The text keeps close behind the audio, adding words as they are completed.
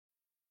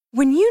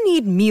When you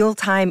need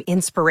mealtime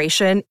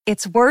inspiration,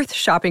 it's worth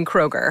shopping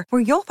Kroger,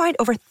 where you'll find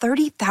over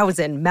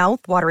 30,000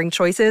 mouth-watering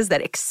choices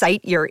that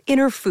excite your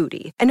inner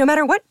foodie. And no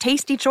matter what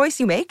tasty choice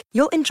you make,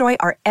 you'll enjoy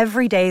our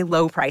everyday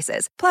low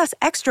prices, plus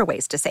extra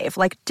ways to save,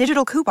 like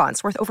digital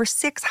coupons worth over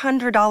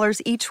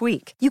 $600 each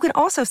week. You can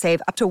also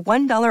save up to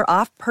 $1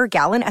 off per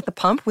gallon at the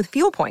pump with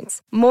fuel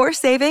points. More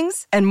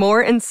savings and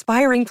more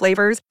inspiring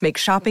flavors make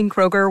shopping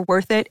Kroger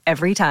worth it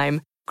every time.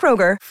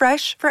 Kroger,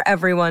 fresh for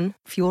everyone.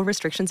 Fuel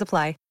restrictions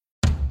apply.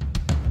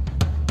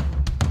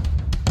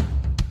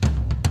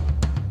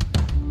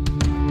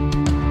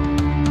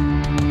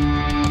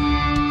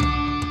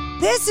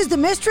 This is the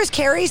Mistress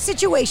Carrie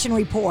Situation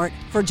Report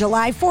for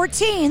July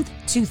 14th,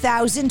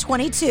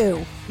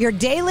 2022. Your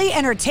daily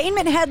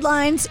entertainment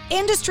headlines,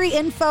 industry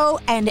info,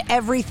 and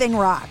everything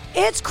rock.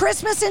 It's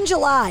Christmas in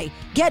July.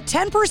 Get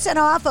 10%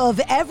 off of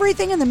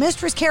everything in the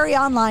Mistress Carrie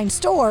online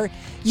store.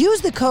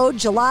 Use the code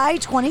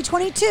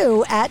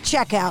July2022 at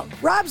checkout.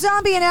 Rob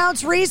Zombie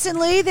announced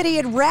recently that he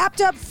had wrapped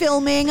up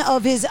filming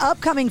of his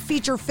upcoming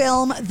feature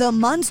film, The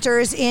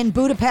Munsters, in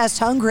Budapest,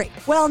 Hungary.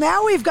 Well,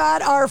 now we've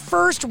got our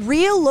first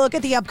real look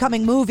at the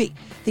upcoming movie.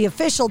 The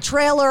official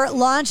trailer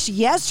launched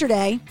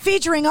yesterday,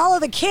 featuring all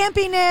of the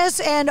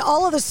campiness and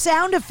all of the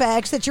sound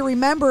effects that you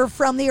remember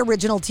from the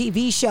original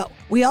TV show.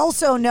 We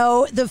also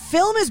know the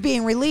film is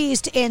being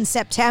released in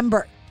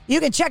September. You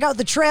can check out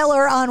the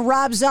trailer on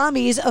Rob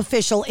Zombie's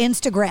official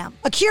Instagram.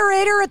 A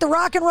curator at the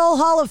Rock and Roll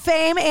Hall of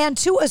Fame and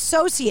 2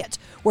 associates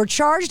were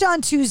charged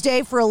on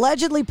Tuesday for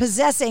allegedly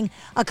possessing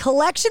a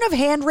collection of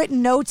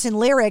handwritten notes and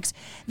lyrics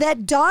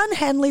that Don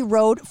Henley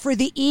wrote for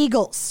the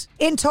Eagles.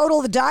 In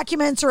total, the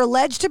documents are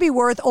alleged to be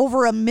worth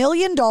over $1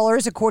 million,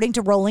 according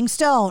to Rolling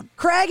Stone.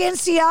 Craig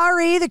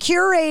Inciari, the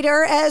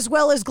curator, as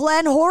well as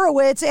Glenn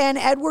Horowitz and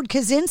Edward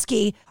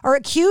Kaczynski, are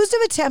accused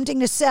of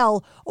attempting to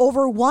sell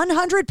over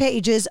 100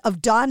 pages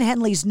of Don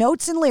Henley's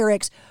notes and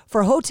lyrics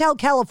for Hotel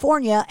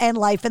California and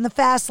Life in the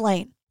Fast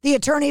Lane. The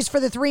attorneys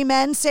for the 3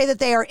 men say that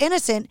they are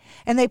innocent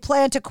and they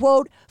plan to,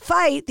 quote,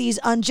 fight these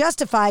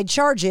unjustified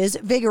charges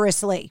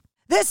vigorously.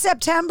 This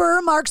September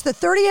marks the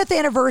 30th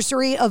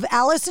anniversary of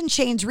Alice in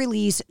Chains'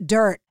 release,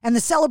 Dirt, and the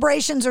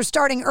celebrations are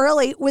starting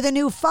early with a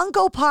new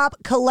Funko Pop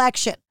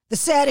collection. The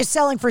set is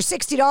selling for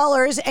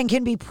 $60 and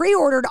can be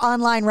pre-ordered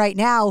online right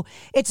now.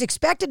 It's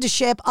expected to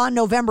ship on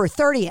November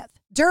 30th.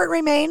 Dirt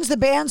remains the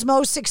band's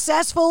most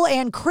successful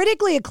and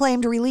critically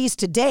acclaimed release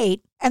to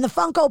date, and the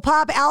Funko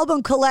Pop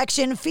album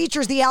collection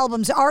features the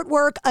album's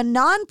artwork, a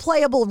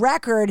non-playable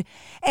record,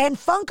 and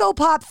Funko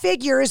Pop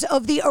figures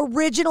of the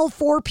original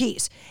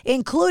 4-piece,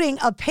 including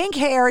a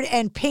pink-haired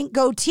and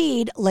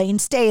pink-goateed Lane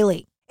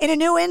Staley. In a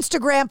new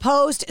Instagram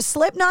post,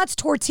 Slipknot's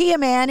Tortilla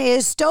Man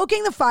is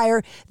stoking the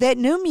fire that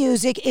new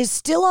music is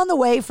still on the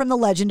way from the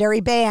legendary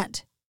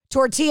band.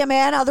 Tortilla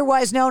Man,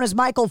 otherwise known as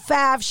Michael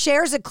Pfaff,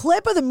 shares a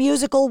clip of the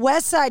musical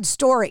West Side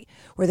Story,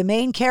 where the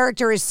main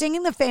character is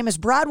singing the famous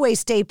Broadway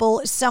staple,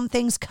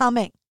 Something's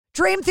Coming.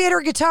 Dream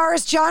Theater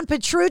guitarist John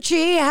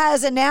Petrucci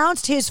has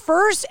announced his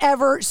first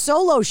ever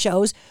solo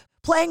shows,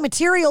 playing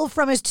material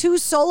from his 2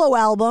 solo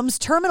albums,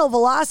 Terminal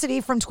Velocity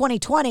from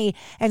 2020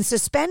 and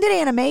Suspended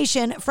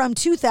Animation from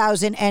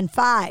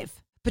 2005.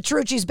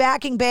 Petrucci's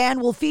backing band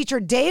will feature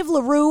Dave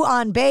LaRue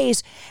on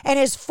bass and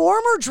his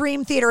former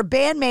Dream Theater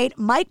bandmate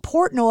Mike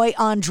Portnoy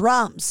on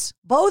drums,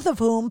 both of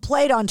whom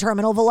played on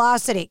Terminal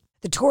Velocity.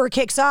 The tour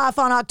kicks off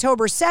on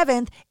October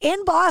 7th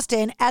in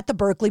Boston at the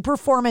Berkeley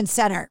Performance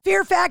Center.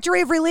 Fear Factory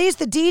have released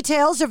the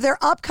details of their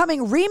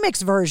upcoming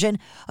remix version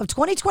of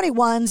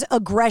 2021's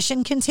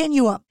Aggression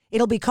Continuum.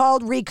 It'll be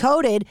called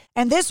Recoded,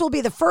 and this will be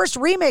the first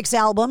remix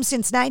album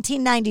since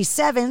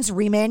 1997's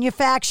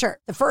Remanufacture.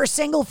 The first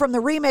single from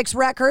the remix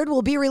record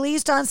will be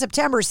released on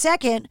September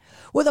 2nd,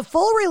 with a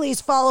full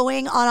release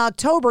following on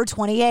October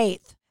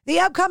 28th. The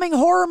upcoming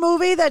horror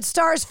movie that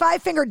stars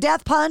Five Finger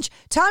Death Punch,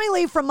 Tommy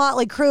Lee from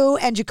Motley Crue,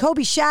 and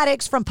Jacoby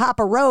Shaddix from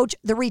Papa Roach,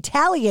 The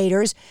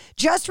Retaliators,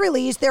 just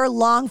released their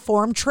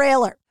long-form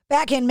trailer.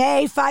 Back in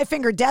May, Five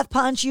Finger Death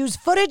Punch used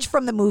footage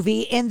from the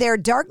movie in their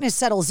Darkness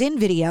Settles In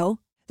video.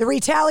 The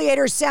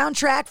Retaliators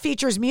soundtrack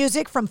features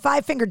music from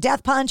Five Finger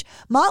Death Punch,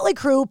 Motley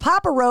Crue,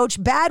 Papa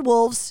Roach, Bad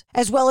Wolves,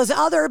 as well as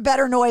other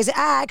Better Noise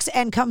acts,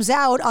 and comes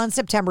out on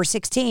September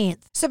 16th.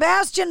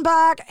 Sebastian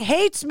Bach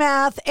hates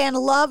math and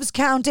loves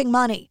counting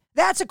money.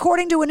 That's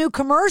according to a new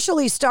commercial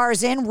he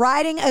stars in,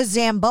 riding a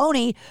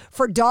Zamboni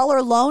for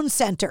Dollar Loan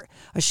Center,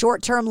 a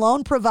short-term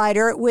loan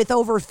provider with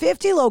over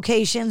 50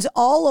 locations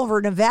all over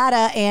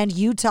Nevada and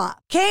Utah.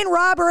 Kane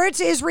Roberts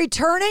is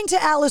returning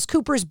to Alice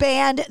Cooper's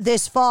band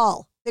this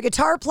fall. The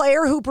guitar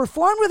player who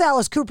performed with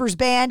Alice Cooper's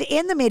band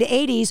in the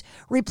mid-'80s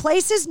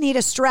replaces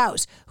Nita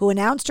Strauss, who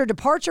announced her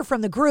departure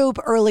from the group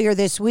earlier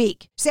this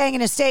week. Saying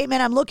in a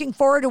statement, "I'm looking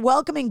forward to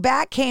welcoming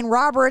back Kane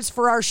Roberts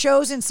for our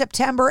shows in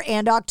September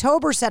and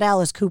October," said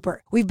Alice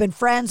Cooper. "We've been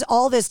friends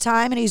all this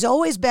time, and he's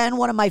always been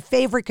one of my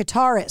favorite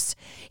guitarists.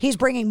 He's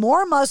bringing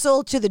more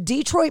muscle to the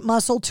Detroit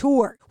Muscle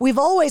Tour. We've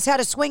always had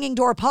a swinging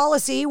door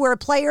policy where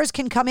players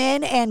can come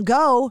in and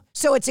go,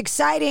 so it's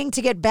exciting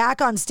to get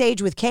back on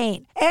stage with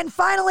Kane." And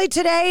finally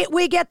today, Today,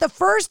 we get the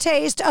first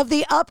taste of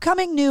the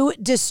upcoming new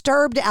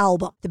Disturbed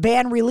album. The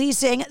band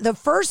releasing the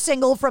first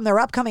single from their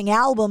upcoming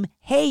album,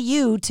 Hey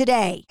You,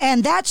 today.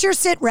 And that's your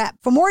sit rep.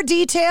 For more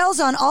details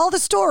on all the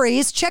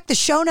stories, check the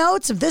show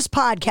notes of this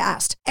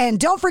podcast. And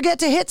don't forget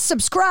to hit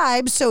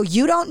subscribe so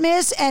you don't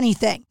miss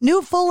anything.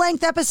 New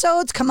full-length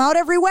episodes come out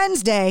every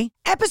Wednesday.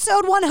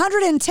 Episode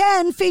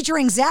 110,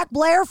 featuring Zach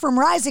Blair from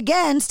Rise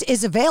Against,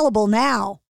 is available now.